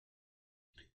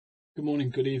Good morning,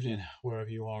 good evening, wherever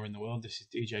you are in the world. This is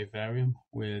DJ Varium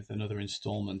with another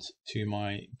installment to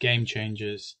my Game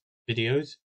Changers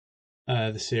videos,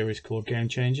 the series called Game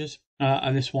Changers.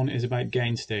 And this one is about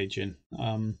gain staging.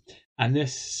 And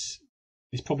this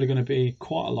is probably going to be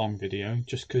quite a long video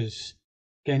just because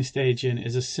gain staging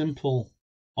is a simple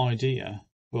idea,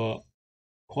 but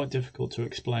quite difficult to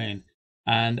explain.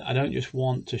 And I don't just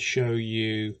want to show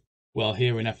you, well,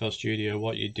 here in FL Studio,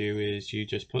 what you do is you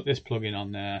just put this plugin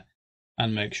on there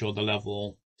and make sure the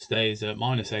level stays at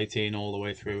 -18 all the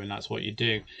way through, and that's what you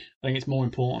do. I think it's more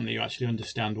important that you actually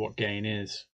understand what gain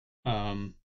is,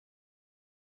 and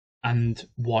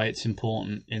why it's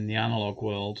important in the analog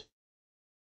world,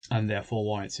 and therefore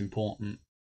why it's important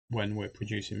when we're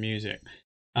producing music.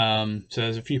 So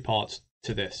there's a few parts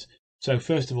to this. So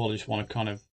first of all, I just want to kind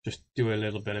of just do a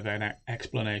little bit of an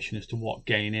explanation as to what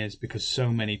gain is, because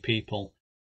so many people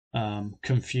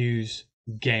confuse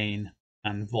gain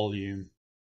and volume,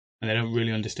 and they don't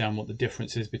really understand what the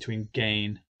difference is between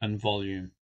gain and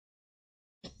volume.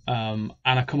 And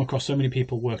I come across so many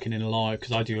people working in live,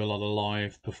 because I do a lot of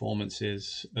live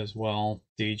performances as well,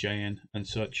 DJing and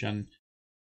such, and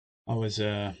I was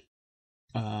a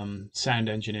sound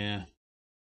engineer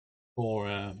for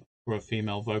a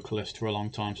female vocalist for a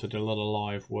long time, so I did a lot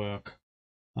of live work,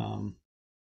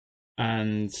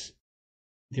 and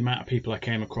the amount of people I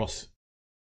came across,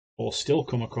 or still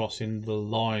come across, in the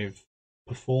live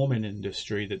performing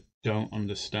industry that don't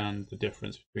understand the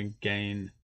difference between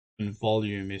gain and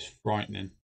volume is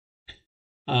frightening.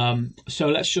 So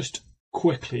let's just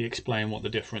quickly explain what the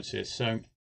difference is. So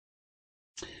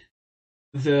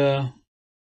the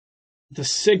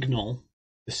signal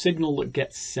that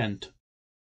gets sent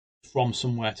from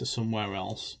somewhere to somewhere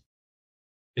else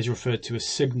is referred to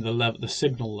as the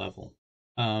signal level.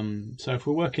 So if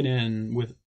we're working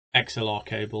with XLR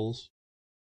cables,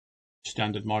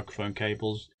 standard microphone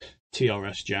cables,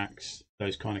 TRS jacks,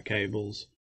 those kind of cables.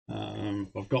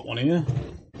 I've got one here.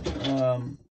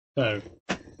 So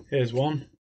here's one.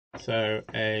 So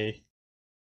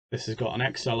this has got an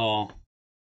XLR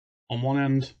on one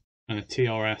end and a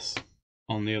TRS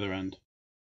on the other end.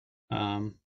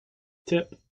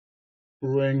 Tip,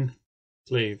 ring,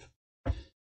 sleeve.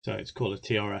 So it's called a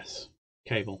TRS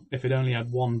cable. If it only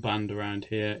had one band around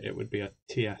here, it would be a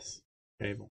TS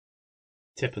cable.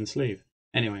 Tip and sleeve.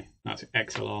 Anyway, that's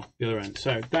XLR, the other end.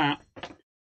 So that,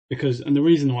 and the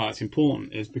reason why that's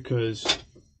important is because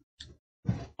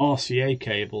RCA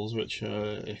cables, which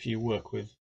if you work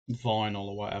with vinyl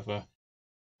or whatever,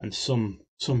 and some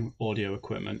audio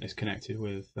equipment is connected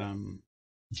with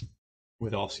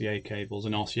RCA cables,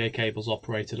 and RCA cables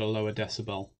operate at a lower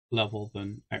decibel level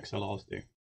than XLRs do.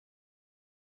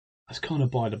 That's kind of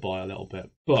by the by a little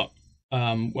bit, but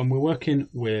when we're working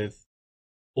with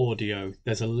audio,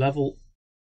 there's a level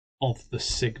of the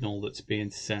signal that's being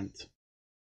sent,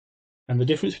 and the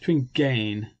difference between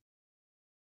gain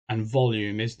and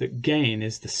volume is that gain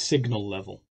is the signal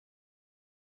level,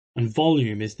 and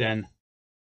volume is then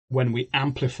when we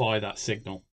amplify that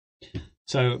signal.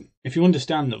 So if you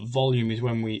understand that volume is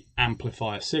when we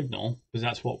amplify a signal, because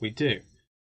that's what we do,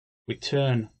 we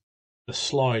turn the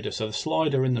slider. So the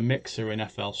slider in the mixer in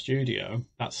FL Studio,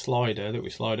 that slider that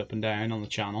we slide up and down on the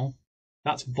channel,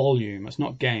 that's volume. That's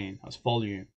not gain, that's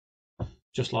volume.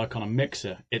 Just like on a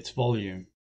mixer, it's volume.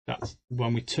 That's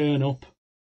when we turn up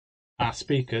our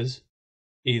speakers,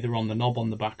 either on the knob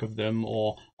on the back of them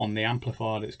or on the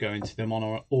amplifier that's going to them on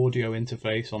our audio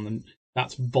interface,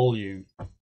 that's volume. It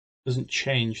doesn't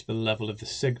change the level of the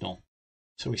signal.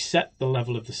 So we set the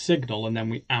level of the signal and then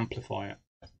we amplify it.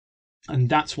 And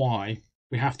that's why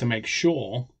we have to make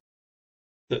sure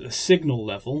that the signal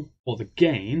level, or the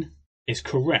gain, is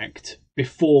correct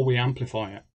before we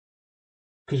amplify it.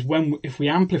 Because if we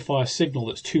amplify a signal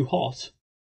that's too hot,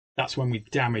 that's when we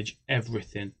damage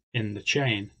everything in the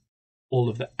chain. All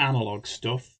of the analog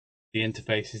stuff, the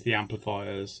interfaces, the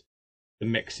amplifiers, the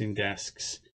mixing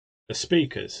desks, the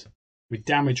speakers. We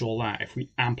damage all that if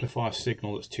we amplify a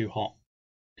signal that's too hot.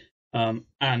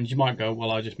 And you might go,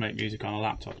 well, I just make music on a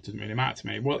laptop, it doesn't really matter to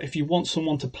me. Well, if you want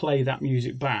someone to play that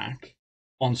music back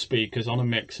on speakers, on a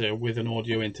mixer, with an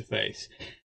audio interface,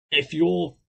 if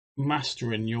you're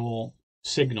mastering your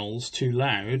signals too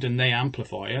loud and they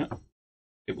amplify it,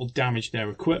 it will damage their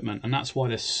equipment. And that's why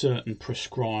there's certain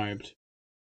prescribed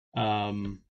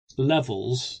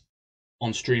levels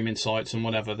on streaming sites and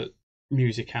whatever that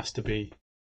music has to be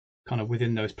kind of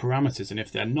within those parameters, and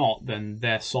if they're not, then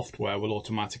their software will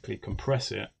automatically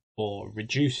compress it or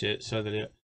reduce it so that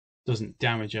it doesn't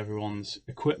damage everyone's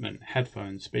equipment,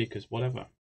 headphones, speakers, whatever.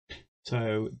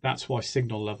 So that's why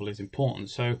signal level is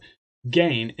important. So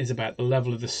Gain is about the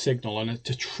level of the signal, and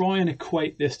to try and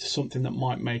equate this to something that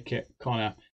might make it kind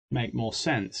of make more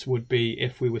sense would be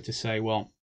if we were to say,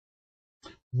 well,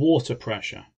 water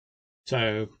pressure.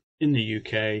 So in the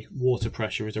UK, water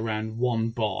pressure is around 1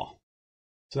 bar.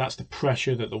 So that's the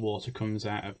pressure that the water comes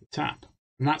out of the tap.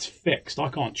 And that's fixed. I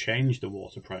can't change the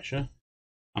water pressure.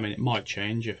 I mean, it might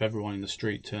change if everyone in the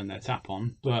street turned their tap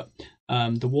on, but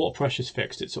the water pressure is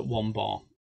fixed. It's at 1 bar.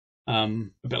 A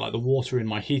bit like the water in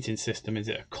my heating system is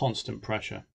at a constant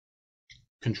pressure,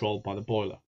 controlled by the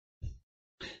boiler.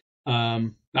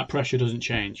 That pressure doesn't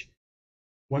change.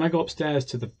 When I go upstairs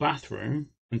to the bathroom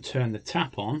and turn the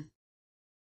tap on,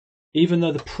 even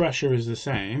though the pressure is the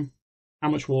same, how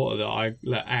much water that I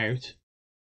let out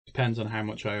depends on how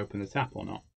much I open the tap or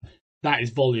not. That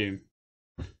is volume.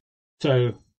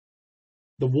 So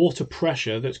the water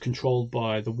pressure that's controlled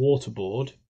by the water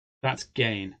board, that's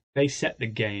gain. They set the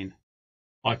gain.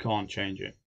 I can't change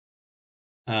it.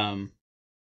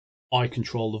 I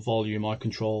control the volume. I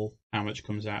control how much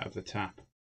comes out of the tap.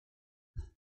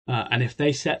 And if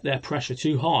they set their pressure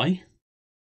too high,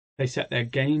 they set their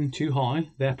gain too high,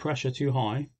 their pressure too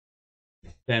high,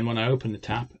 then when I open the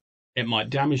tap, it might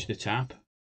damage the tap.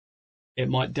 It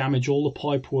might damage all the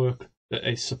pipe work that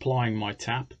is supplying my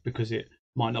tap because it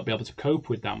might not be able to cope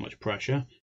with that much pressure,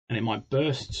 and it might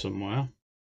burst somewhere.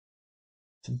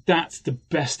 So that's the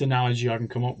best analogy I can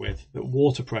come up with. That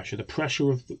water pressure, the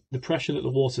pressure that the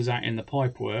water's at in the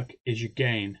pipework is your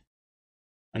gain,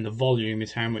 and the volume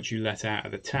is how much you let out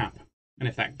of the tap. And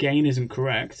if that gain isn't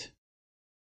correct,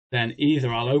 then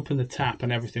either I'll open the tap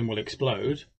and everything will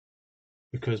explode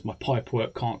because my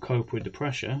pipework can't cope with the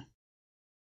pressure,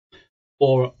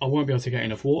 or I won't be able to get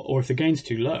enough water, or if the gain's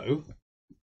too low,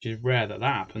 which is rare that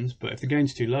happens, but if the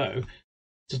gain's too low, it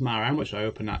doesn't matter how much I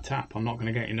open that tap, I'm not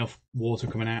going to get enough water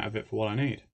coming out of it for what I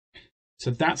need.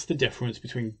 So that's the difference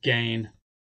between gain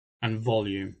and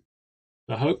volume.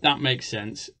 So I hope that makes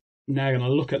sense. Now I'm going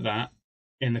to look at that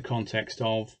in the context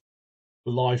of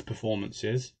live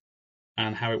performances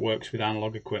and how it works with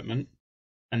analog equipment,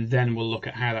 and then we'll look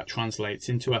at how that translates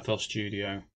into FL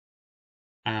Studio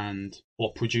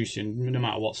or producing, no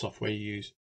matter what software you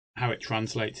use, how it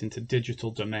translates into digital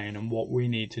domain and what we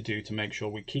need to do to make sure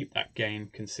we keep that gain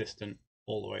consistent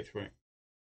all the way through.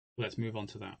 Let's move on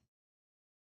to that.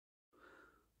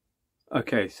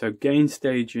 Okay, so gain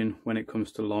staging when it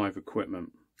comes to live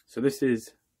equipment. So this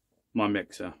is my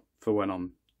mixer for when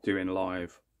I'm doing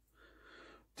live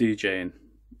DJing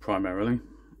primarily,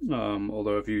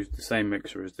 although I've used the same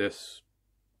mixer as this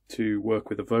to work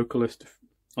with a vocalist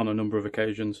on a number of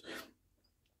occasions.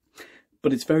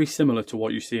 But it's very similar to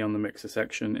what you see on the mixer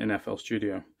section in FL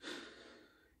Studio.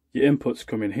 Your inputs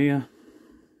come in here.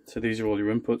 So these are all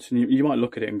your inputs. And you might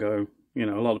look at it and go, you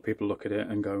know, a lot of people look at it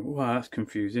and go, wow, that's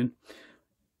confusing.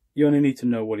 You only need to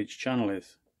know what each channel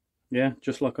is. Yeah,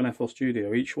 just like on FL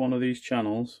Studio, each one of these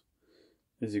channels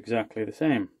is exactly the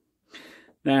same.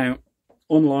 Now,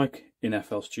 unlike in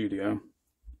FL Studio,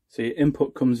 see,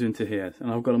 input comes into here.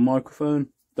 And I've got a microphone,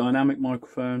 dynamic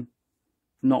microphone.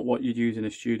 Not what you'd use in a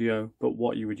studio, but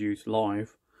what you would use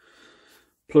live,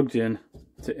 plugged in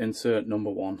to insert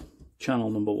number 1, channel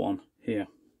number 1 here.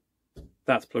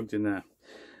 That's plugged in there.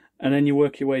 And then you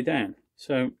work your way down.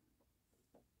 So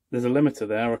there's a limiter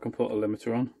there, I can put a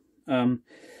limiter on.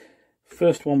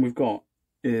 First one we've got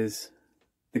is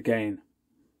the gain.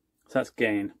 So that's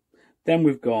gain. Then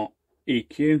we've got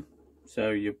EQ,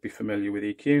 so you'll be familiar with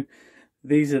EQ.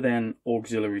 These are then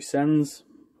auxiliary sends.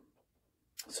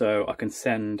 So I can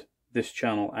send this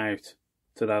channel out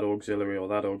to that auxiliary or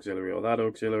that auxiliary or that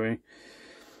auxiliary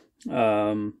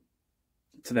to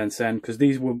then send, because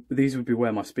these would be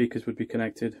where my speakers would be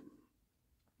connected.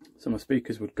 So my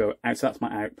speakers would go out. So that's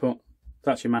my output.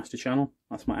 That's your master channel.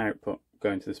 That's my output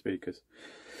going to the speakers.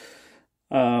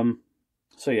 So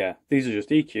yeah, these are just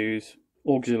EQs,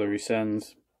 auxiliary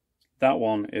sends. That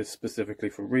one is specifically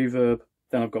for reverb.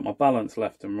 Then I've got my balance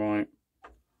left and right,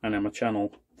 and then my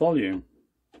channel volume.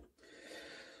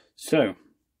 So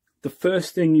the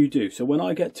first thing you do, so when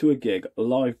I get to a gig, a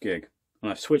live gig,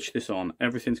 and I switch this on,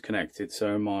 everything's connected.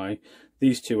 So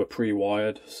these two are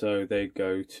pre-wired, so they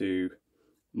go to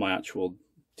my actual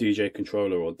DJ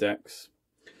controller or decks.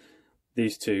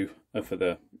 These two are for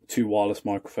the 2 wireless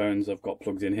microphones I've got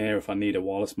plugged in here. If I need a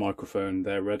wireless microphone,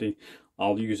 they're ready.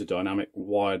 I'll use a dynamic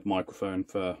wired microphone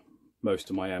for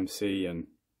most of my MC and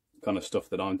kind of stuff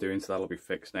that I'm doing, so that'll be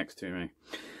fixed next to me.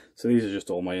 So these are just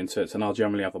all my inserts, and I'll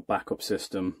generally have a backup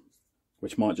system,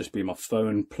 which might just be my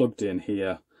phone plugged in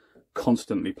here,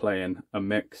 constantly playing a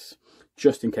mix,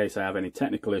 just in case I have any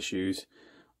technical issues.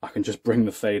 I can just bring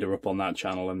the fader up on that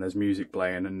channel and there's music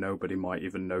playing and nobody might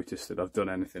even notice that I've done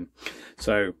anything.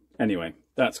 So anyway,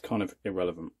 that's kind of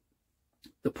irrelevant.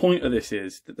 The point of this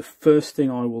is that the first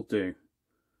thing I will do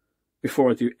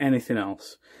before I do anything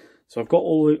else, so I've got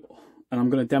all the, and I'm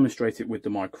going to demonstrate it with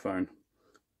the microphone.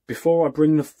 Before I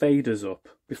bring the faders up,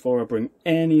 before I bring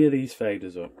any of these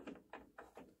faders up,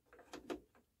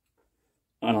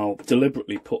 and I'll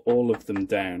deliberately put all of them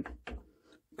down,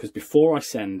 because before I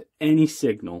send any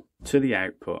signal to the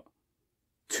output,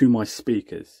 to my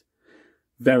speakers,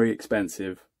 very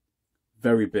expensive,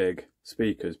 very big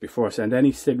speakers, before I send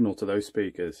any signal to those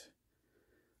speakers,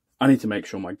 I need to make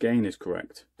sure my gain is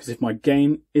correct. Because if my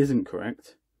gain isn't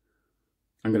correct,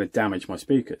 I'm going to damage my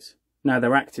speakers. Now,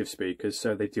 they're active speakers,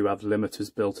 so they do have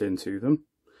limiters built into them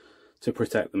to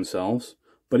protect themselves.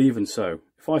 But even so,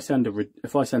 if I send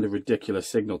a ridiculous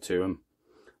signal to them,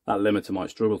 that limiter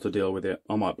might struggle to deal with it.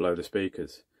 I might blow the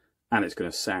speakers, and it's going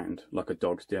to sound like a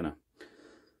dog's dinner.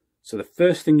 So the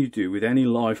first thing you do with any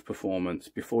live performance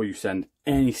before you send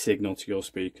any signal to your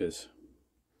speakers,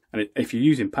 and if you're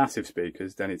using passive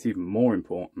speakers, then it's even more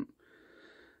important.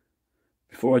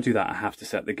 Before I do that, I have to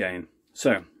set the gain.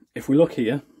 So if we look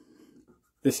here,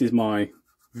 this is my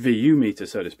VU meter,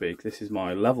 so to speak. This is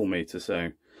my level meter,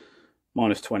 so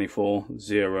 -24,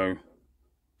 0,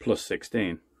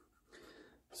 +16.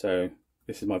 So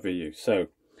this is my VU. So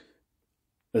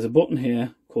there's a button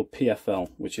here called PFL,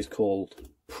 which is called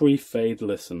pre-fade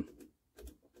listen.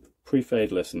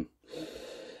 Pre-fade listen.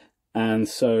 And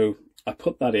so I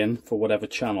put that in for whatever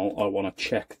channel I want to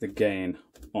check the gain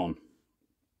on.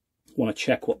 I want to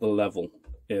check what the level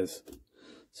is.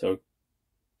 So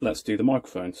let's do the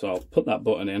microphone. So I'll put that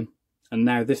button in, and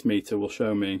now this meter will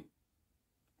show me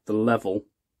the level,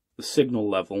 the signal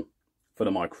level for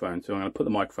the microphone. So I'm going to put the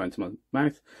microphone to my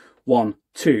mouth. 1,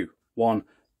 2, 1,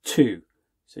 2.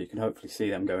 So you can hopefully see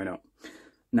them going up.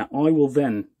 Now I will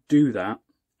then do that,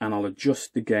 and I'll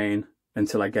adjust the gain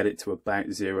until I get it to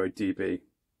about 0 dB.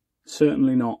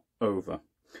 Certainly not over.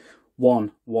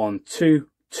 1, 1, 2,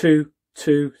 2,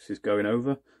 2. This is going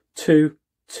over. 2,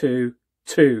 2,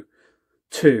 2,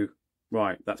 2.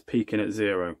 Right, that's peaking at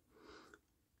 0.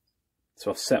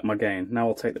 So I've set my gain. Now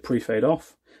I'll take the pre-fade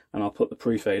off, and I'll put the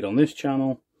pre-fade on this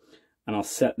channel, and I'll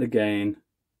set the gain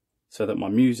so that my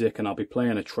music, and I'll be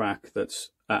playing a track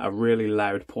that's at a really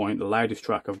loud point, the loudest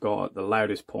track I've got at the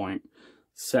loudest point,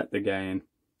 set the gain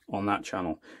on that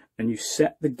channel. And you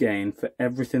set the gain for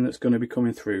everything that's going to be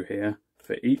coming through here,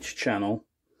 for each channel.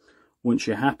 Once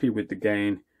you're happy with the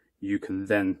gain, you can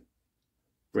then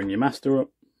bring your master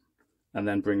up, and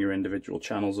then bring your individual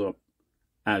channels up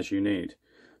as you need.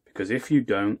 Because if you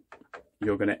don't,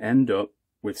 you're going to end up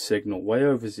with signal way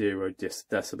over 0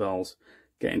 decibels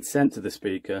getting sent to the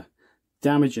speaker,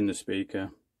 damaging the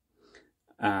speaker,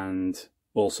 and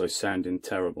also sounding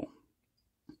terrible.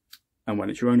 And when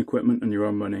it's your own equipment and your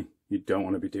own money, you don't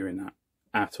want to be doing that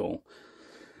at all.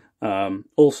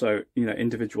 Also, you know,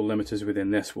 individual limiters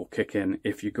within this will kick in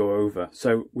if you go over.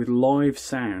 So with live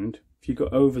sound, if you go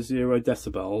over 0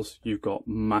 decibels, you've got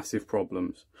massive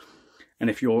problems. And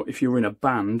if you're in a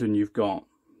band and you've got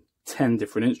 10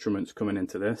 different instruments coming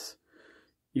into this,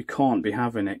 you can't be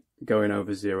having it going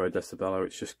over 0 decibel, or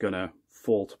it's just gonna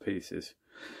fall to pieces.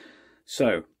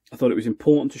 So I thought it was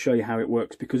important to show you how it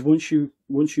works, because once you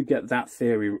get that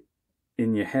theory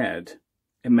in your head,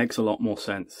 it makes a lot more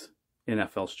sense in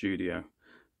FL Studio,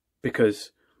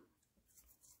 because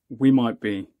we might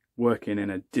be working in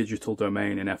a digital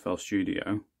domain in FL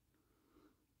Studio,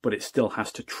 but it still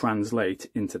has to translate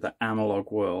into the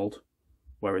analog world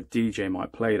where a DJ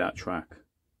might play that track.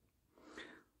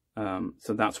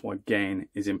 So that's why gain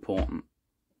is important.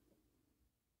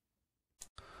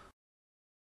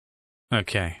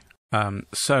 Okay,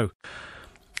 so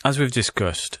as we've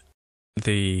discussed,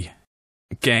 the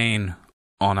gain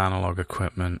on analog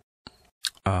equipment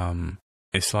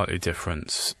is slightly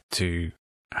different to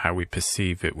how we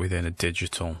perceive it within a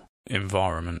digital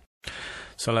environment.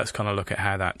 So let's kind of look at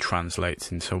how that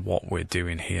translates into what we're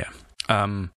doing here.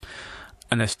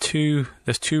 And there's two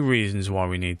reasons why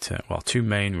we need to, well, two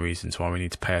main reasons why we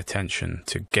need to pay attention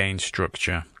to gain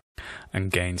structure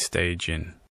and gain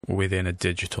staging within a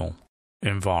digital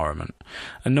environment.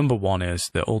 And number one is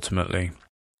that ultimately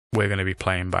we're going to be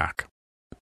playing back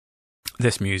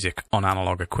this music on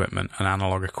analog equipment, and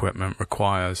analog equipment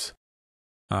requires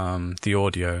the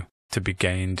audio to be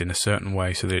gained in a certain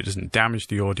way so that it doesn't damage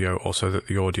the audio, or so that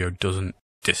the audio doesn't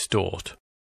distort.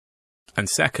 And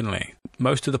secondly,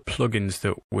 most of the plugins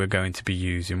that we're going to be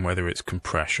using, whether it's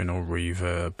compression or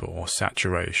reverb or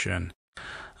saturation,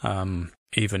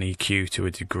 even EQ to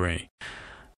a degree,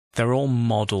 they're all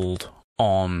modeled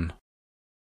on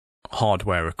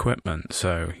hardware equipment.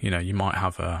 So, you know, you might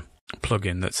have a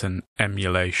plugin that's an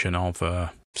emulation of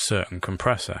a certain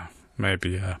compressor,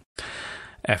 maybe a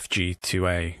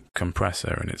FG2A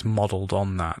compressor, and it's modeled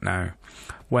on that. Now,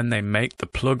 when they make the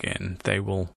plugin, they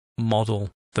will model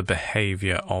the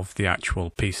behavior of the actual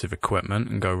piece of equipment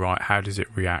and go, right, how does it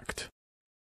react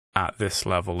at this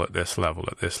level, at this level,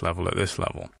 at this level, at this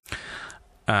level?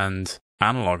 And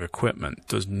analog equipment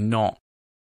does not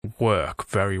work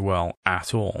very well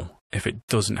at all if it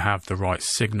doesn't have the right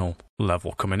signal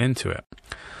level coming into it.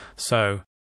 So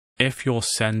if you're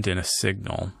sending a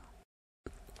signal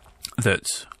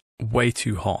that's way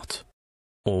too hot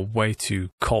or way too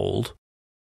cold,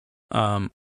 and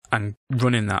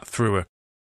running that through a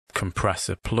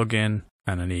compressor plugin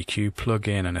and an EQ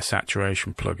plugin and a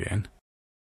saturation plugin,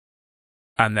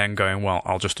 and then going, well,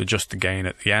 I'll just adjust the gain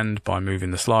at the end by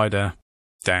moving the slider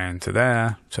down to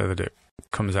there so that it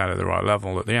comes out at the right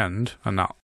level at the end, and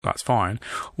that's fine.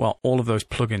 Well, all of those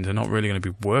plugins are not really going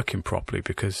to be working properly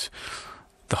because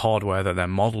the hardware that they're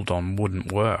modeled on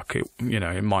wouldn't work.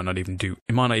 It might not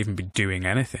even be doing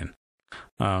anything,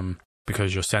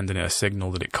 because you're sending it a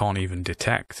signal that it can't even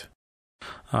detect.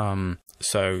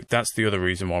 So that's the other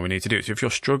reason why we need to do it. So if you're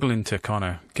struggling to kind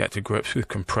of get to grips with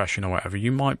compression or whatever,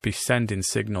 you might be sending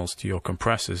signals to your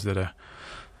compressors that are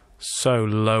so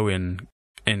low in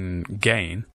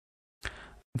gain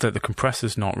that the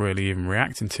compressor's not really even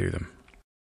reacting to them.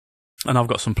 And I've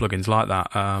got some plugins like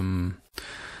that.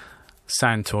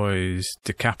 Soundtoys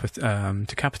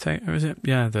Decapitator, is it?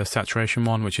 Yeah, the saturation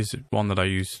one, which is one that I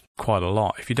use quite a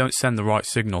lot. If you don't send the right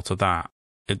signal to that,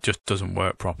 it just doesn't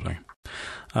work properly.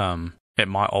 It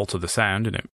might alter the sound,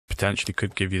 and it potentially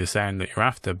could give you the sound that you're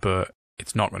after, but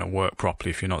it's not going to work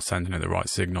properly if you're not sending it the right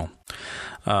signal.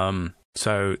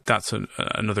 So that's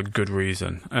another good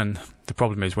reason. And the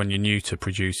problem is when you're new to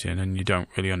producing and you don't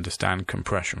really understand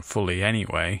compression fully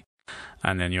anyway,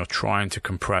 and then you're trying to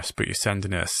compress but you're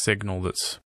sending it a signal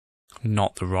that's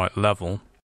not the right level,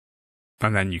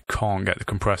 and then you can't get the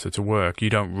compressor to work, you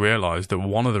don't realize that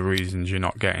one of the reasons you're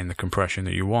not getting the compression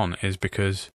that you want is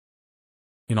because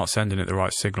you're not sending it the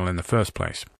right signal in the first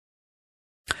place.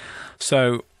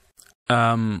 So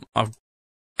I've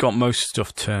got most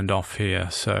stuff turned off here,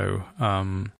 so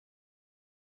I've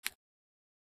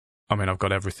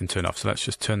got everything turned off, so let's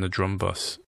just turn the drum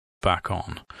bus back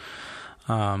on,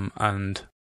 and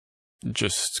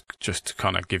just to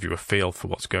kind of give you a feel for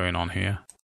what's going on here.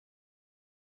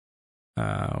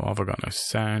 Have I got no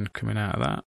sound coming out of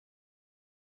that?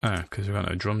 Oh, because we've got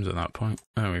no drums at that point.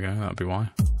 There we go, that'll be why.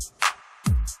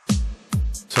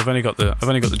 So I've only got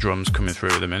the drums coming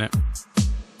through at the minute.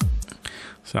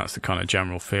 So that's the kind of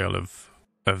general feel of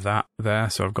that there.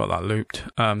 So I've got that looped.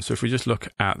 So if we just look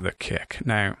at the kick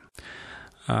now,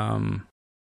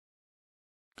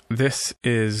 this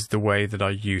is the way that I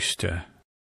used to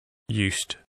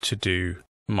do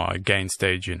my gain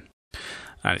staging,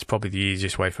 and it's probably the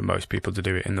easiest way for most people to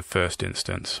do it in the first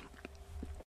instance.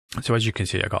 So as you can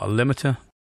see, I got a limiter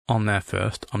on there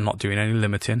first. I'm not doing any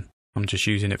limiting. I'm just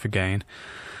using it for gain.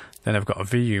 Then I've got a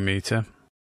VU meter.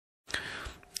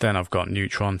 Then I've got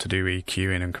neutron to do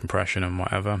EQing and compression and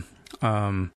whatever.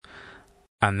 And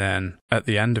then at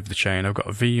the end of the chain, I've got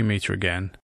a VU meter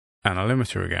again and a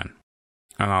limiter again.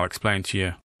 And I'll explain to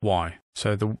you why.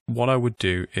 So what I would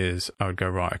do is I would go,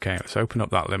 right, okay, let's open up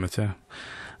that limiter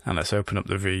and let's open up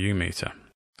the VU meter.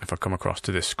 If I come across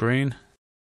to this screen,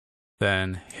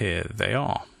 then here they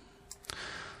are.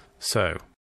 So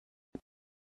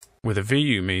with a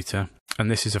VU meter,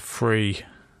 and this is a free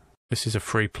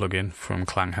plugin from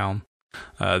Klanghelm.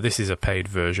 This is a paid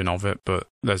version of it, but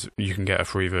you can get a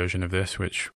free version of this,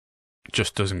 which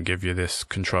just doesn't give you this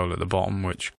control at the bottom,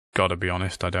 which, gotta be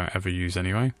honest, I don't ever use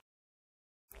anyway.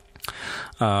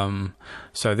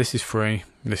 So this is free.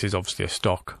 This is obviously a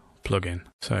stock plugin,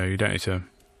 so you don't need to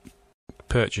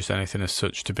purchase anything as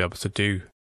such to be able to do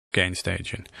gain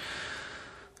staging.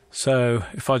 So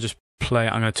if I just play,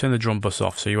 I'm going to turn the drum bus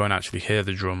off so you won't actually hear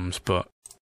the drums, but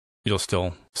you'll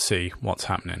still see what's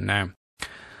happening. Now,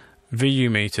 VU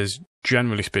meters,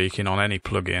 generally speaking, on any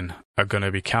plugin are going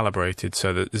to be calibrated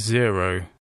so that 0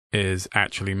 is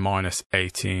actually minus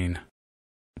 18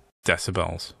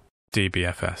 decibels,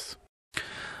 dBFS.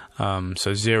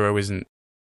 So 0 isn't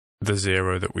the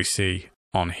 0 that we see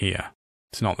on here.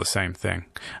 It's not the same thing.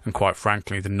 And quite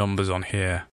frankly, the numbers on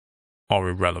here are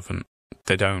irrelevant.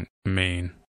 They don't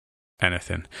mean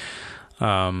anything.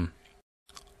 So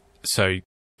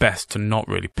best to not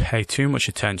really pay too much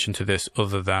attention to this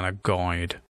other than a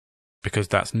guide, because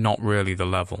that's not really the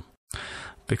level.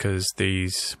 Because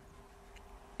this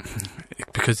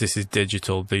is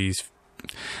digital, these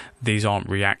aren't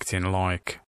reacting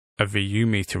like a VU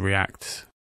meter reacts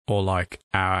or like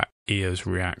our ears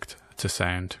react to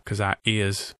sound, because our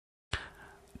ears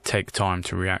take time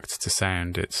to react to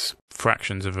sound. It's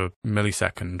fractions of a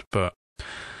millisecond, but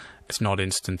it's not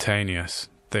instantaneous.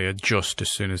 They adjust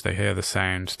as soon as they hear the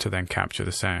sound to then capture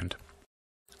the sound.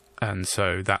 And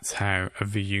so that's how a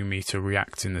VU meter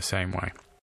reacts in the same way.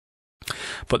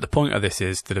 But the point of this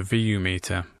is that a VU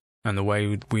meter, and the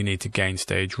way we need to gain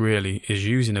stage really, is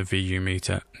using a VU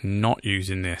meter, not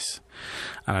using this.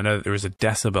 And I know that there is a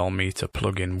decibel meter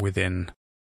plugin within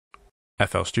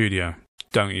FL Studio.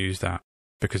 Don't use that,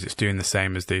 because it's doing the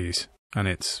same as these, and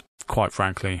it's quite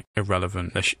frankly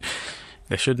irrelevant.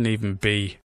 There shouldn't even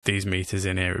be these meters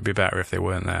in here. It would be better if they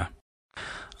weren't there.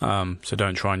 So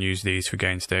don't try and use these for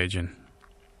gain staging.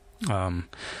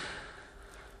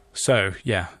 So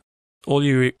yeah, all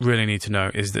you really need to know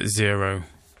is that 0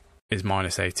 is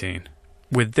 -18.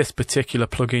 With this particular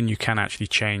plugin, you can actually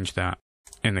change that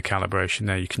in the calibration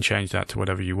there. You can change that to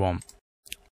whatever you want,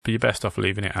 but you're best off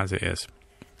leaving it as it is.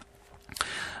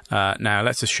 Now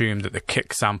let's assume that the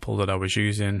kick sample that I was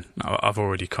using, I've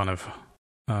already kind of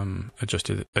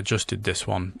adjusted this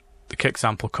one. The kick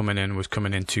sample was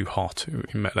coming in too hot.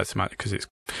 Let's imagine, because it's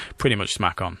pretty much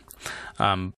smack on.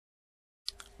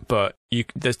 But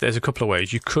there's a couple of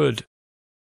ways. You could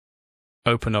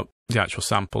open up the actual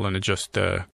sample and adjust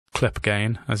the clip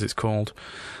gain, as it's called,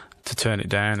 to turn it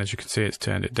down. As you can see, it's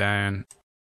turned it down.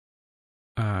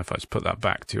 If I just put that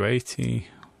back to 80,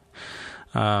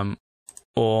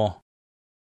 or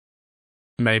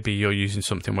maybe you're using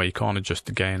something where you can't adjust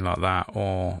the gain like that,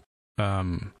 or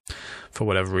for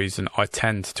whatever reason, I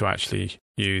tend to actually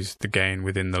use the gain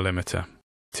within the limiter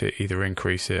to either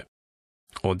increase it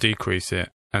or decrease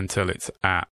it until it's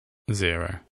at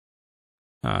 0.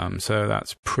 So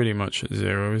that's pretty much at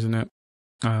 0, isn't it?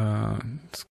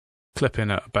 It's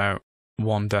clipping at about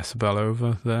 1 decibel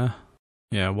over there.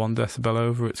 Yeah, 1 decibel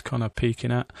over it's kind of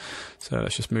peaking at. So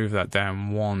let's just move that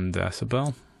down 1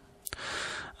 decibel.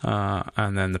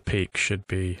 And then the peak should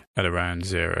be at around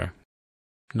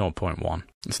 0.1.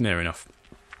 It's near enough.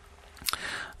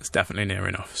 It's definitely near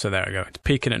enough. So there we go. It's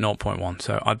peaking at 0.1.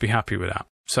 So I'd be happy with that.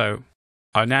 So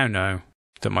I now know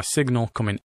that my signal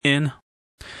coming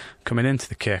into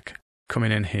the kick,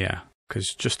 coming in here,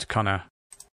 because just to kind of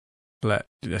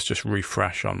let's just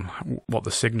refresh on what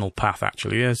the signal path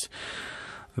actually is.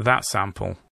 That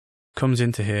sample comes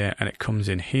into here, and it comes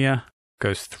in here,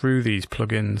 goes through these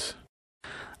plugins,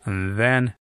 and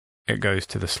then it goes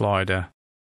to the slider.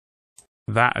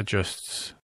 That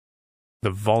adjusts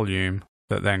the volume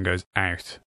that then goes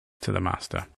out to the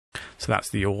master. So that's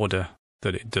the order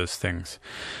that it does things.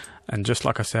 And just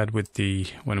like I said when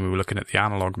we were looking at the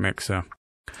analog mixer,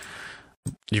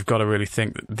 you've got to really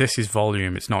think that this is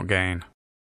volume, it's not gain.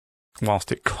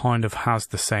 Whilst it kind of has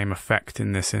the same effect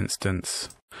in this instance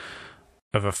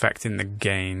of affecting the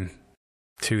gain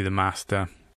to the master,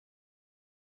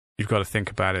 you've got to think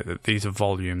about it that these are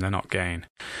volume, they're not gain.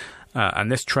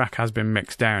 And this track has been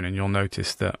mixed down, and you'll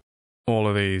notice that all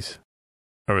of these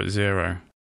are at 0.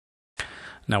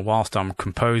 Now, whilst I'm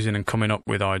composing and coming up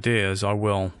with ideas, I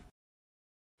will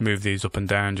move these up and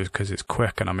down just because it's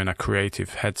quick and I'm in a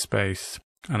creative headspace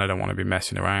and I don't want to be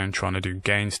messing around trying to do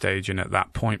gain staging at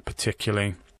that point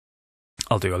particularly.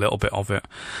 I'll do a little bit of it.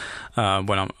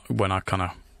 When I kind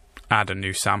of add a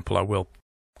new sample, I will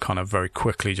kind of very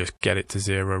quickly just get it to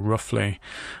 0 roughly,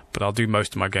 but I'll do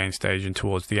most of my gain staging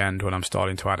towards the end when I'm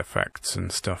starting to add effects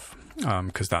and stuff,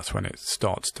 because that's when it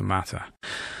starts to matter.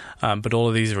 But all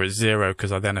of these are at 0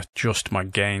 because I then adjust my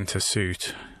gain to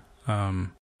suit,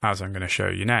 as I'm going to show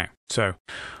you now. So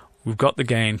we've got the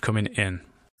gain coming in.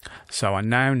 So I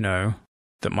now know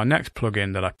that my next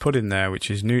plugin that I put in there, which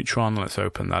is Neutron, let's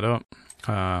open that up.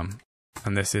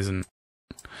 And this isn't,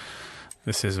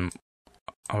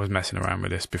 I was messing around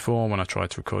with this before when I tried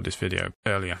to record this video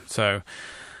earlier. So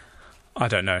I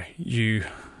don't know.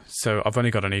 So I've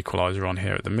only got an equalizer on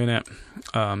here at the minute.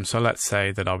 So let's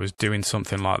say that I was doing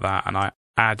something like that and I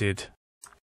added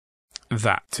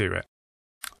that to it.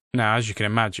 Now, as you can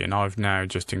imagine, I've now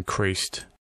just increased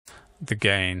the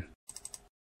gain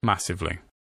massively.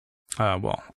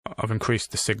 Well, I've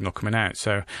increased the signal coming out.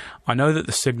 So I know that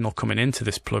the signal coming into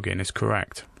this plugin is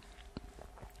correct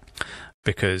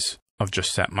because I've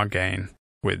just set my gain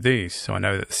with these. So I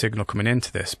know that the signal coming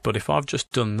into this. But if I've just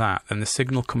done that, then the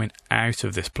signal coming out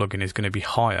of this plugin is going to be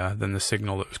higher than the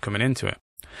signal that was coming into it.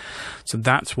 So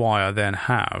that's why I then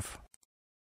have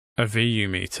a VU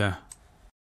meter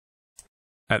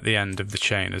at the end of the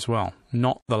chain as well.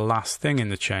 Not the last thing in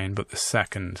the chain, but the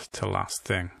second to last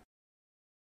thing.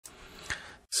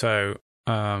 So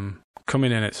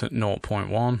coming in, it's at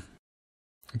 0.1.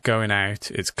 going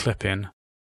out, it's clipping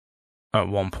at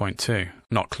 1.2.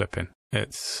 Not clipping,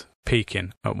 it's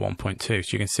peaking at 1.2.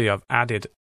 So you can see I've added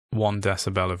 1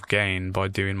 decibel of gain by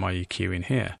doing my EQ in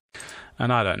here.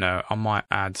 And I don't know, I might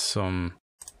add some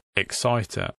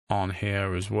exciter on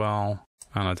here as well.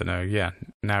 And I don't know, yeah,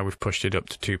 now we've pushed it up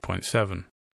to 2.7.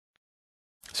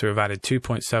 So we've added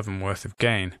 2.7 worth of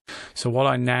gain. So what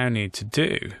I now need to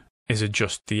do is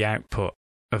adjust the output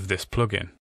of this plugin.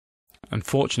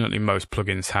 Unfortunately, most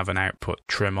plugins have an output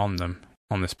trim on them.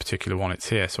 On this particular one, it's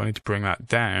here. So I need to bring that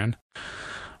down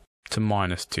to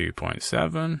minus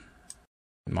 2.7,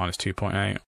 minus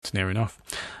 2.8. It's near enough.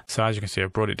 So as you can see,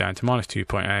 I've brought it down to minus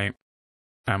 2.8,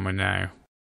 and we're now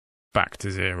back to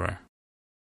 0.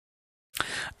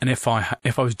 And if I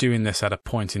was doing this at a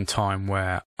point in time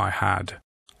where I had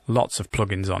lots of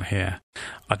plugins on here,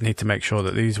 I'd need to make sure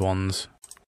that these ones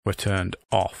were turned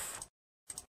off,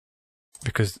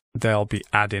 because they'll be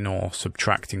adding or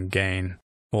subtracting gain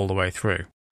all the way through.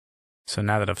 So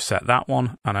now that I've set that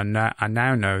one, and I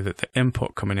now know that the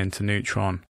input coming into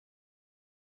Neutron,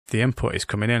 the input is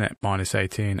coming in at minus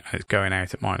 18 and it's going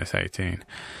out at minus 18.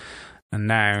 And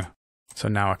now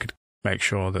I could make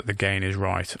sure that the gain is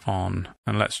right on,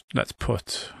 and let's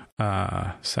put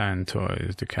Sound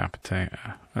Toys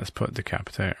Decapitator. Let's put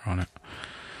Decapitator on it.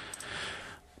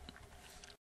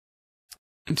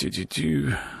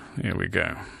 Here we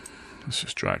go. Let's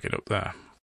just drag it up there.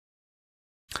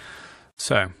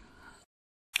 So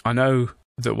I know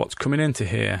that what's coming into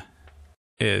here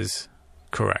is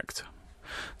correct.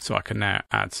 So I can now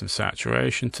add some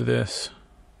saturation to this.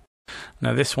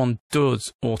 Now this one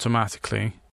does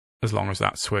automatically, as long as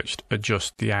that's switched,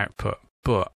 adjust the output.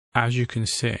 But as you can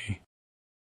see,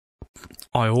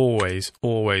 I always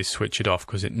switch it off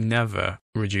because it never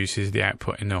reduces the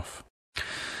output enough.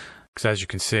 Because as you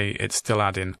can see, it's still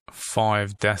adding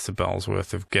 5 decibels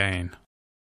worth of gain.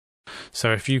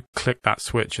 So if you click that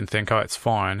switch and think, oh, it's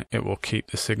fine, it will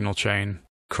keep the signal chain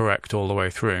correct all the way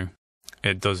through.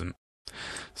 It doesn't.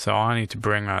 So I need to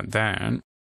bring that down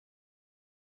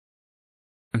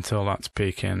until that's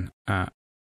peaking at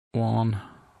 1.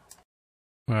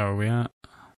 Where are we at?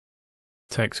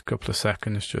 Takes a couple of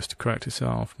seconds just to correct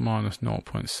itself. Minus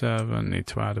 0.7, need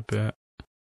to add a bit.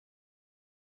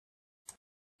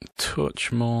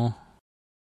 Touch more.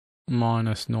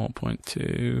 Minus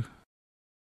 0.2.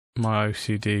 My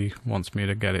OCD wants me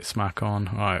to get it smack on.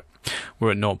 Alright,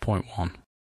 we're at 0.1.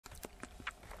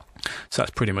 So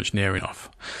that's pretty much near enough.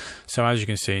 So as you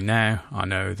can see now, I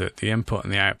know that the input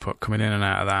and the output coming in and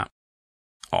out of that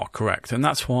are correct. And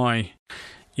that's why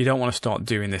you don't want to start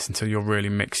doing this until you're really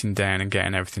mixing down and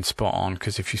getting everything spot on.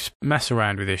 Because if you mess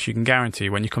around with this, you can guarantee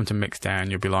when you come to mix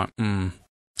down, you'll be like,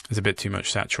 there's a bit too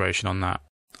much saturation on that.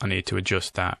 I need to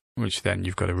adjust that, which then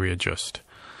you've got to readjust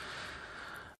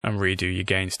and redo your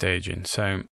gain staging.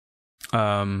 So,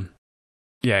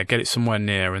 yeah, get it somewhere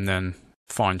near and then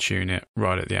fine tune it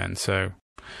right at the end. So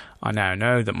I now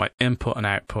know that my input and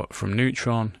output from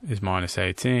Neutron is minus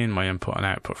 18. My input and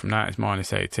output from that is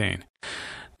minus 18.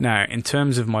 Now, in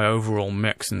terms of my overall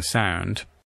mix and sound,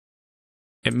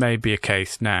 it may be a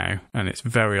case now, and it's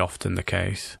very often the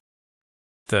case,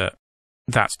 that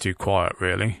that's too quiet,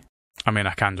 really. I mean,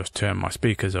 I can just turn my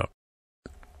speakers up.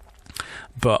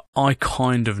 But I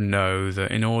kind of know that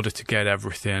in order to get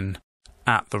everything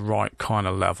at the right kind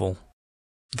of level,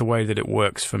 the way that it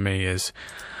works for me is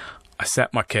I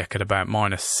set my kick at about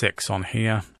minus 6 on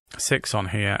here, 6 on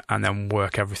here, and then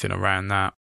work everything around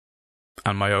that.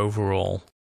 And my overall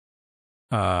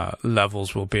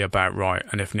levels will be about right.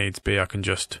 And if needs be, I can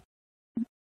just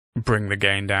bring the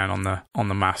gain down on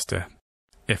the master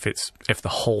if the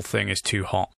whole thing is too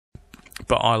hot.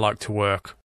 But I like to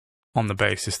work on the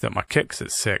basis that my kick's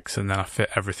at 6 and then I fit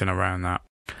everything around that.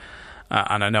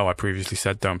 And I know I previously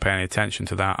said don't pay any attention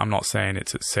to that. I'm not saying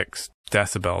it's at 6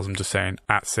 decibels. I'm just saying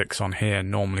at 6 on here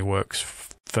normally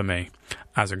works for me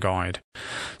as a guide.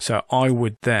 So I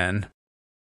would then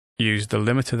use the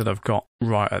limiter that I've got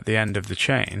right at the end of the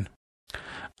chain.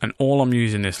 And all I'm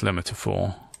using this limiter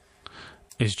for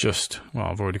is just, well,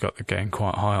 I've already got the gain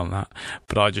quite high on that,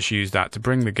 but I just use that to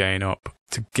bring the gain up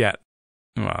to get,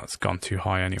 well, it's gone too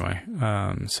high anyway.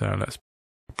 So let's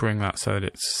bring that so that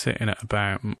it's sitting at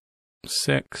about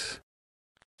 6.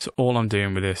 So all I'm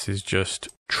doing with this is just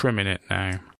trimming it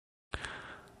now.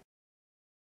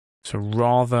 So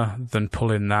rather than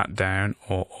pulling that down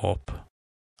or up,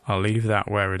 I'll leave that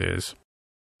where it is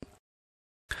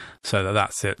so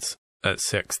that sits at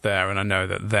 6 there, and I know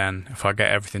that then if I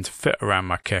get everything to fit around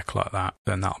my kick like that,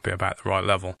 then that'll be about the right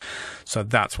level. So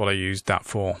that's what I used that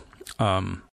for,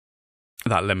 that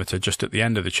limiter just at the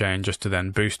end of the chain, just to then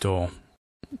boost or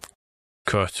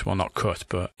cut, well not cut,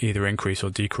 but either increase or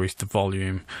decrease the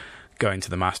volume going to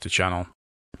the master channel,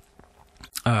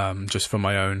 just for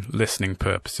my own listening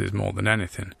purposes more than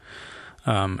anything.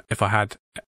 If I had,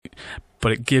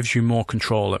 but it gives you more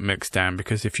control at mixdown,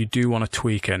 because if you do want to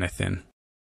tweak anything,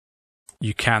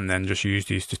 you can then just use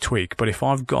these to tweak. But if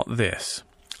I've got this,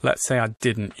 let's say I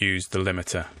didn't use the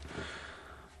limiter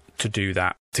to do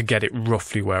that, to get it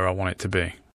roughly where I want it to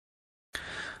be,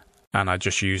 and I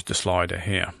just used the slider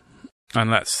here. And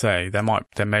let's say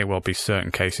there may well be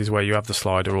certain cases where you have the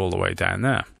slider all the way down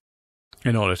there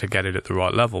in order to get it at the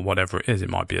right level, whatever it is. It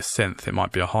might be a synth, it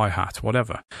might be a hi-hat,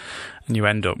 whatever. And you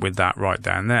end up with that right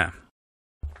down there.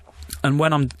 And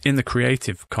when I'm in the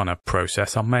creative kind of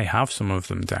process, I may have some of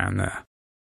them down there.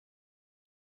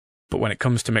 But when it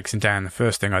comes to mixing down, the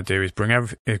first thing I do is bring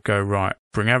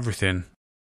everything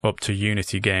up to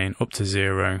unity gain, up to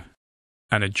 0,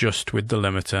 and adjust with the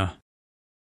limiter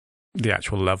the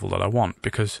actual level that I want.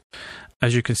 Because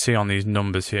as you can see on these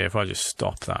numbers here, if I just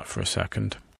stop that for a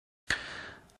second,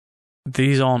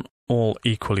 these aren't all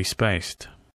equally spaced.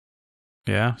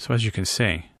 Yeah, so as you can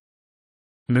see,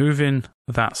 moving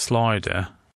that slider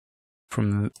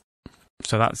from,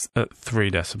 so that's at 3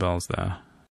 decibels there,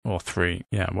 or 3,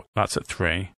 yeah, that's at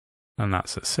 3, and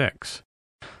that's at 6.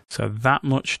 So that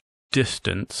much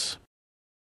distance,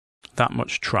 that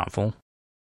much travel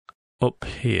up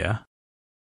here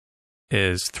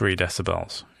is 3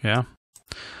 decibels, yeah?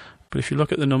 But if you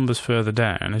look at the numbers further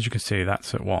down, as you can see,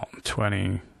 that's at what,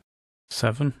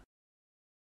 27?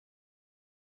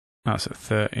 That's at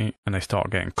 30, and they start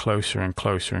getting closer and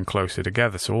closer and closer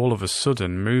together. So all of a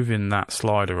sudden, moving that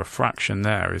slider a fraction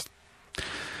there is,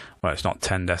 well, it's not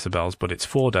 10 decibels, but it's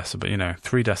 4 decibels, you know,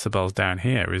 3 decibels down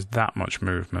here is that much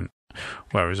movement.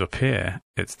 Whereas up here,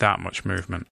 it's that much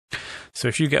movement. So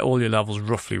if you get all your levels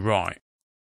roughly right,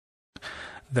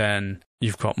 then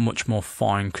you've got much more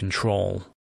fine control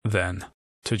then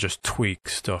to just tweak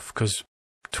stuff, because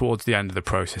towards the end of the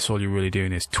process, all you're really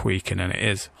doing is tweaking, and it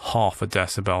is half a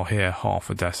decibel here, half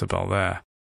a decibel there.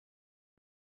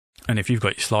 And if you've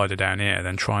got your slider down here,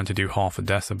 then trying to do half a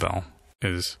decibel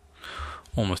is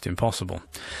almost impossible.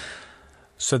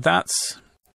 So that's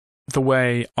the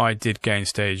way I did gain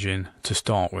staging to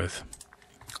start with.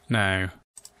 Now,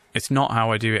 it's not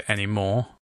how I do it anymore.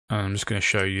 I'm just going to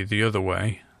show you the other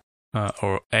way,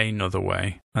 or another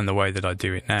way, and the way that I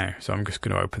do it now. So I'm just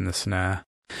going to open the snare,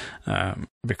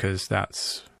 because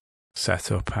that's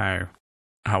set up how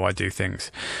I do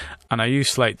things. And I use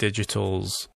Slate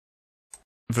Digital's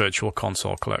Virtual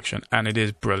Console collection, and it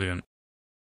is brilliant.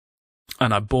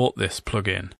 And I bought this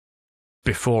plugin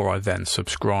before I then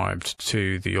subscribed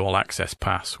to the All Access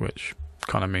Pass, which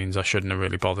kind of means I shouldn't have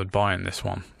really bothered buying this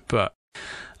one. But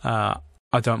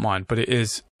I don't mind, but it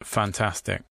is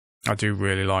fantastic. I do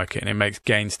really like it, and it makes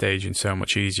gain staging so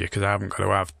much easier because I haven't got to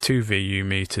have 2 VU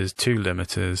meters, 2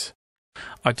 limiters.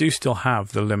 I do still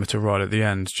have the limiter right at the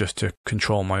end just to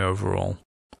control my overall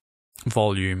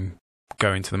volume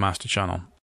going to the master channel.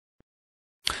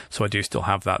 So I do still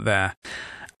have that there.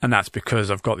 And that's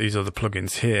because I've got these other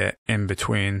plugins here in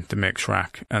between the mix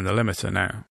rack and the limiter.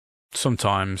 Now,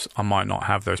 sometimes I might not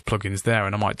have those plugins there,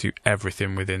 and I might do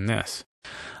everything within this.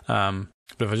 But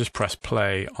if I just press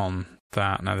play on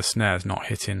that, now the snare's not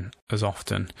hitting as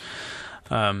often.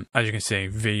 As you can see,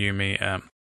 VU meter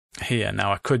here.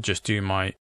 Now I could just do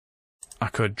I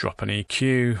could drop an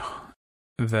EQ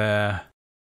there,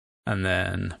 and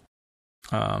then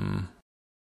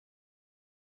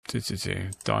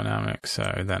dynamic,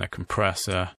 so then a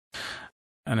compressor.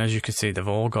 And as you can see, they've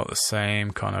all got the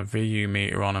same kind of VU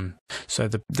meter on them. So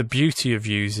the beauty of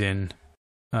using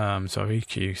so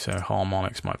EQ, so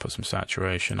harmonics, might put some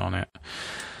saturation on it.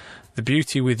 The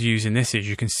beauty with using this is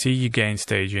you can see your gain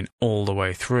staging all the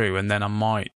way through, and then I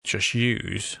might just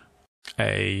use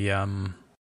a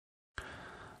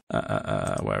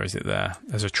where is it there?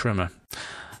 There's a trimmer.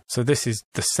 So this is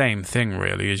the same thing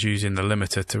really as using the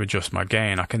limiter to adjust my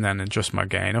gain. I can then adjust my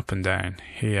gain up and down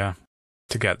here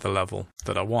to get the level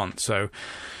that I want. So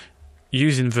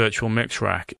using Virtual Mix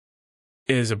Rack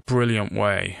is a brilliant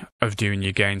way of doing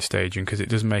your gain staging, because it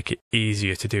does make it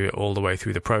easier to do it all the way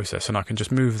through the process. And I can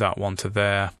just move that one to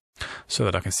there so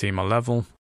that I can see my level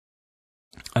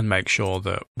and make sure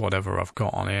that whatever I've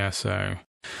got on here, so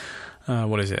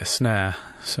what is it, a snare?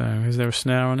 So is there a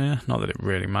snare on here? Not that it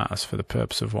really matters for the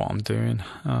purpose of what I'm doing.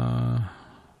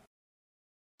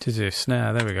 It is a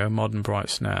snare, there we go, modern bright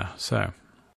snare. So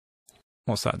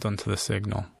what's that done to the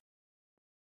signal?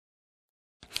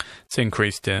 It's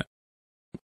increased it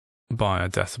by a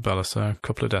decibel or so, a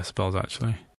couple of decibels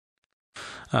actually.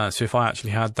 So if I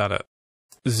actually had that at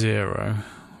 0,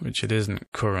 which it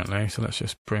isn't currently. So let's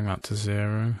just bring that to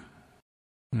 0.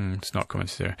 It's not coming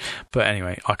to 0. But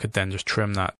anyway, I could then just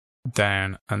trim that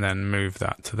down and then move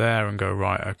that to there and go,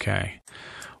 right, okay,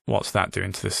 what's that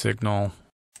doing to the signal?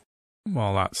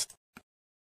 Well, that's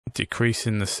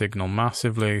decreasing the signal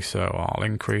massively, so I'll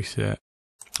increase it.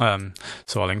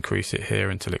 So I'll increase it here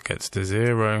until it gets to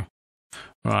 0.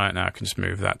 Right, now I can just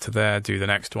move that to there, do the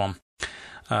next one.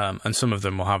 And some of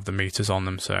them will have the meters on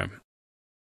them, so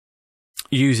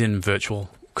using virtual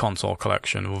console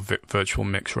collection or virtual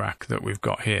mix rack that we've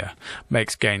got here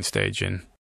makes gain staging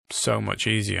so much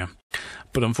easier.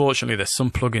 But unfortunately, there's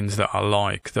some plugins that I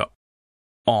like that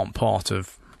aren't part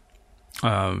of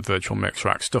virtual mix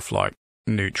rack, stuff like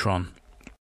Neutron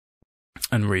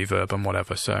and Reverb and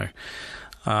whatever. So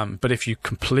but if you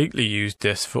completely use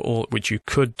this for all, which you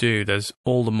could do, there's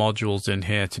all the modules in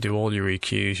here to do all your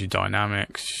EQs, your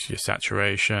dynamics, your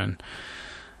saturation,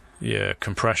 your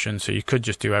compression. So you could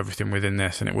just do everything within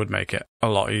this and it would make it a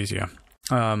lot easier.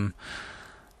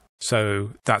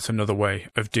 So that's another way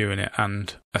of doing it,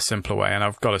 and a simpler way. And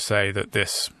I've got to say that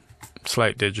this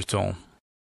Slate Digital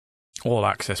All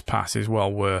Access Pass is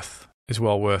well worth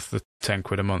the 10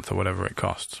 quid a month or whatever it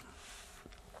costs.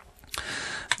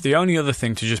 The only other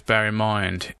thing to just bear in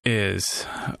mind is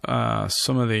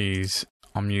some of these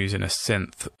I'm using a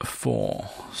synth for.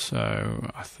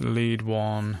 So lead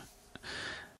 1,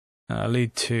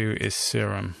 lead 2 is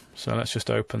Serum. So let's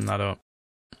just open that up.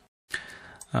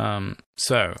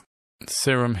 So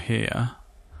Serum here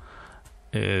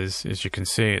is, as you can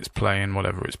see, it's playing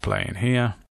whatever it's playing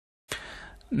here.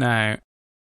 Now,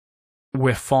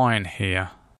 we're fine here,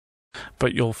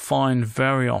 but you'll find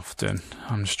very often,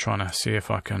 I'm just trying to see if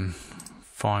I can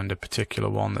find a particular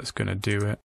one that's going to do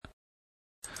it.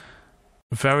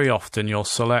 Very often you'll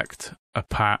select a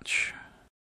patch.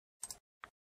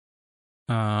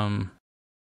 You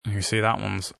can see that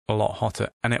one's a lot hotter,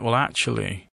 and it will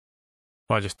actually,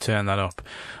 if I just turn that up,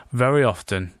 very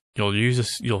often you'll use a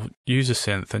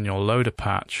synth and you'll load a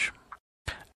patch,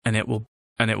 and it will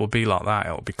be like that.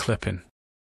 It'll be clipping,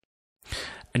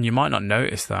 and you might not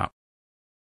notice that.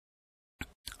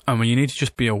 And when you need to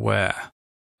just be aware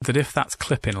that if that's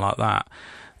clipping like that,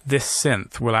 this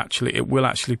synth will actually,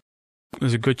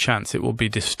 there's a good chance it will be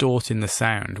distorting the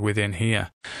sound within here.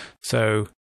 So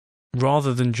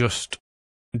rather than just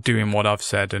doing what I've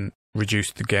said and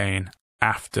reduce the gain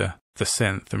after the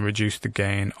synth and reduce the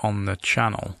gain on the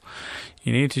channel,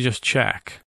 you need to just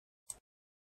check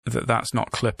that that's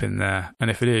not clipping there. And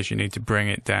if it is, you need to bring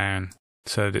it down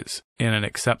so that it's in an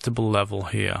acceptable level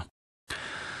here.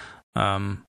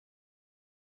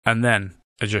 And then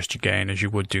adjust your gain as you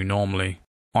would do normally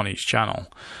on each channel.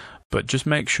 But just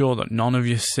make sure that none of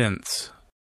your synths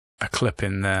are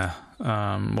clipping there.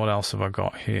 What else have I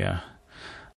got here?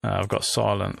 I've got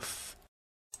Silence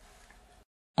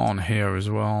on here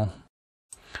as well.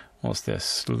 What's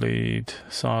this? Lead.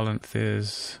 Silence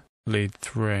is lead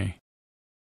 3.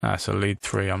 So lead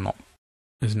 3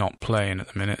 is not playing at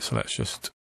the minute. So let's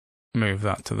just move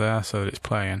that to there so that it's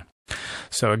playing.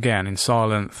 So again, in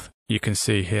Silence, you can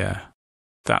see here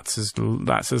that's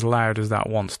as loud as that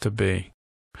wants to be.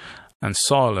 And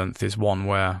Silence is one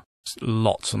where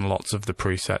lots and lots of the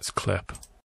presets clip.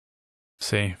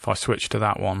 See, if I switch to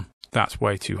that one, that's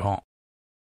way too hot.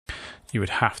 You would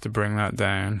have to bring that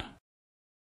down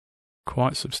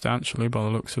quite substantially by the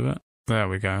looks of it. There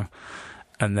we go.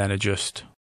 And then adjust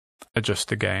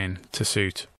the gain to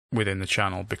suit within the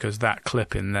channel, because that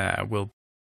clip in there will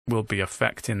be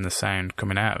affecting the sound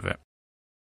coming out of it.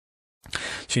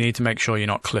 So you need to make sure you're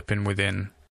not clipping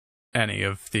within any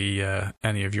of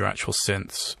your actual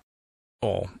synths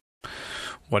or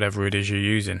whatever it is you're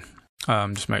using.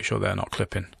 Just make sure they're not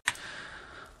clipping.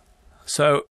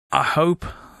 So I hope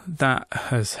that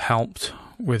has helped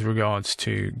with regards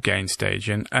to gain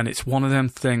staging, and it's one of them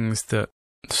things that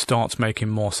starts making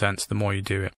more sense the more you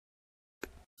do it.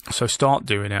 So start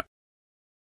doing it,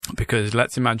 because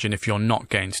let's imagine if you're not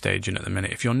gain staging at the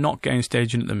minute. If you're not gain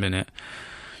staging at the minute,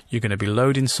 you're going to be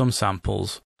loading some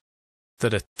samples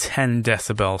that are 10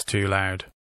 decibels too loud,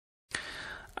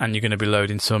 and you're going to be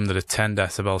loading some that are 10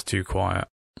 decibels too quiet,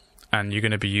 and you're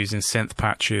going to be using synth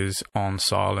patches on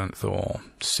Silence or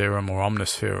Serum or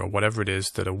Omnisphere or whatever it is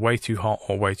that are way too hot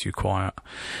or way too quiet,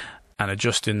 and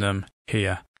adjusting them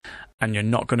here, and you're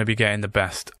not going to be getting the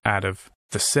best out of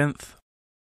the synth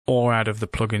or out of the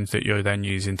plugins that you're then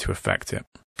using to affect it.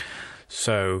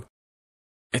 So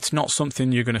it's not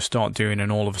something you're going to start doing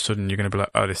and all of a sudden you're going to be like,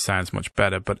 oh, this sounds much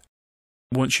better. But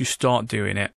once you start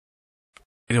doing it,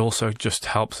 it also just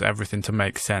helps everything to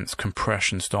make sense.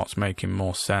 Compression starts making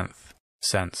more sense.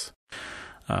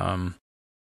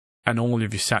 and all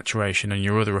of your saturation and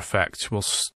your other effects will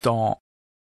start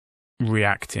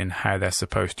reacting how they're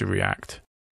supposed to react.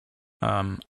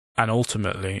 And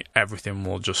ultimately, everything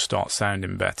will just start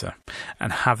sounding better.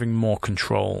 And having more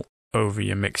control over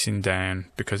your mixing down,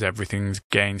 because everything's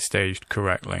gain staged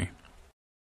correctly,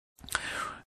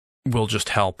 will just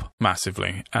help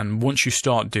massively. And once you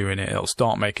start doing it, it'll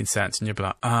start making sense, and you'll be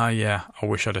like, yeah, I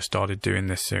wish I'd have started doing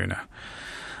this sooner.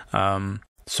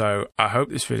 So I hope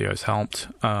this video has helped.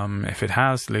 If it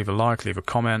has, leave a like, leave a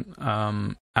comment.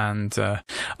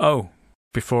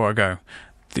 Before I go,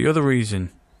 the other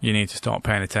reason you need to start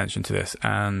paying attention to this,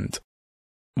 and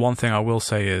one thing I will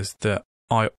say is that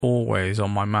I always, on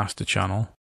my master channel,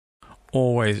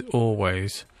 always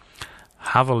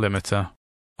have a limiter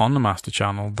on the master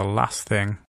channel, the last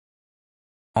thing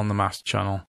on the master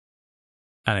channel,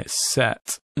 and it's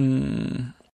set,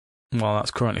 well,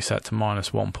 that's currently set to minus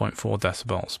 1.4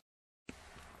 decibels.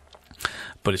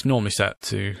 But it's normally set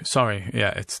to,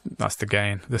 that's the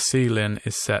gain. The ceiling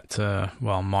is set to,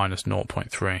 well, minus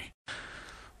 0.3.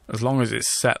 As long as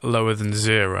it's set lower than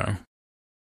 0,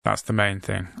 that's the main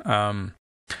thing. And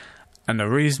the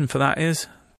reason for that is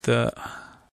that,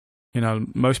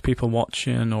 most people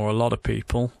watching, or a lot of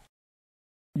people,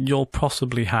 you'll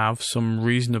possibly have some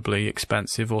reasonably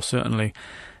expensive, or certainly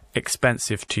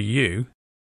expensive to you,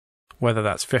 whether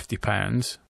that's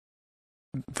 £50,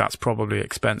 that's probably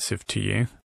expensive to you.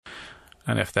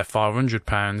 And if they're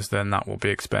 £500, then that will be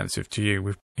expensive to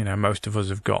you. Most of us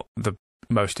have got the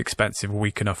most expensive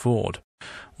we can afford,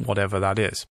 whatever that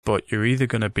is. But you're either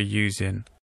going to be using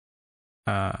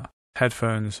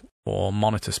headphones or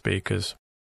monitor speakers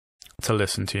to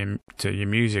listen to your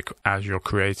music as you're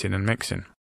creating and mixing.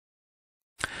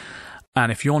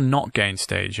 And if you're not gain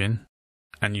staging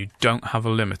and you don't have a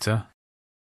limiter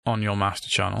on your master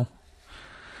channel,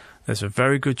 there's a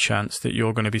very good chance that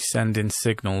you're going to be sending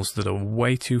signals that are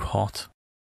way too hot,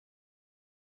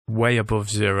 way above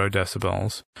 0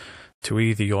 decibels, to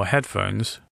either your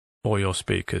headphones or your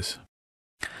speakers.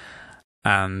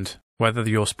 And whether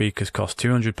your speakers cost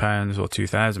 £200 or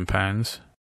 £2,000,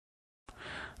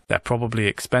 they're probably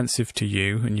expensive to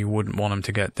you, and you wouldn't want them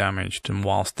to get damaged. And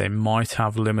whilst they might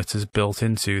have limiters built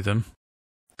into them,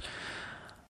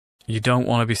 you don't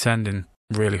want to be sending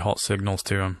really hot signals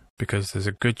to them, because there's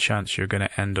a good chance you're going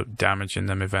to end up damaging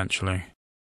them eventually.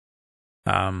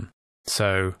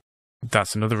 So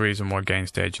that's another reason why gain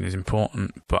staging is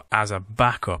important. But as a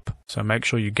backup, so make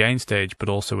sure you gain stage, but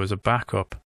also as a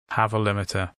backup, have a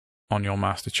limiter on your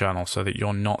master channel so that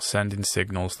you're not sending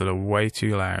signals that are way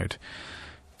too loud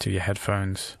to your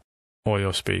headphones or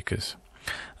your speakers.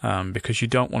 Because you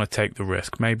don't want to take the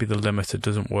risk. Maybe the limiter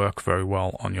doesn't work very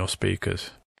well on your speakers,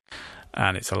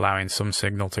 and it's allowing some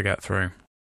signal to get through,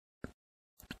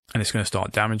 and it's going to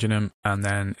start damaging them, and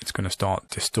then it's going to start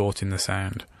distorting the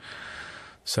sound.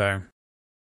 So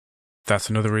that's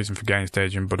another reason for gain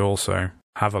staging, but also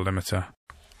have a limiter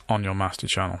on your master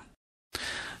channel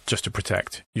just to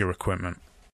protect your equipment.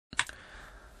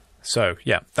 So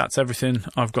yeah, that's everything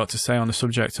I've got to say on the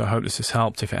subject. I hope this has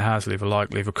helped. If it has, leave a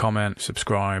like, leave a comment,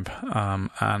 subscribe,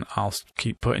 and I'll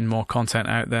keep putting more content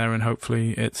out there, and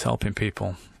hopefully it's helping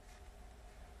people.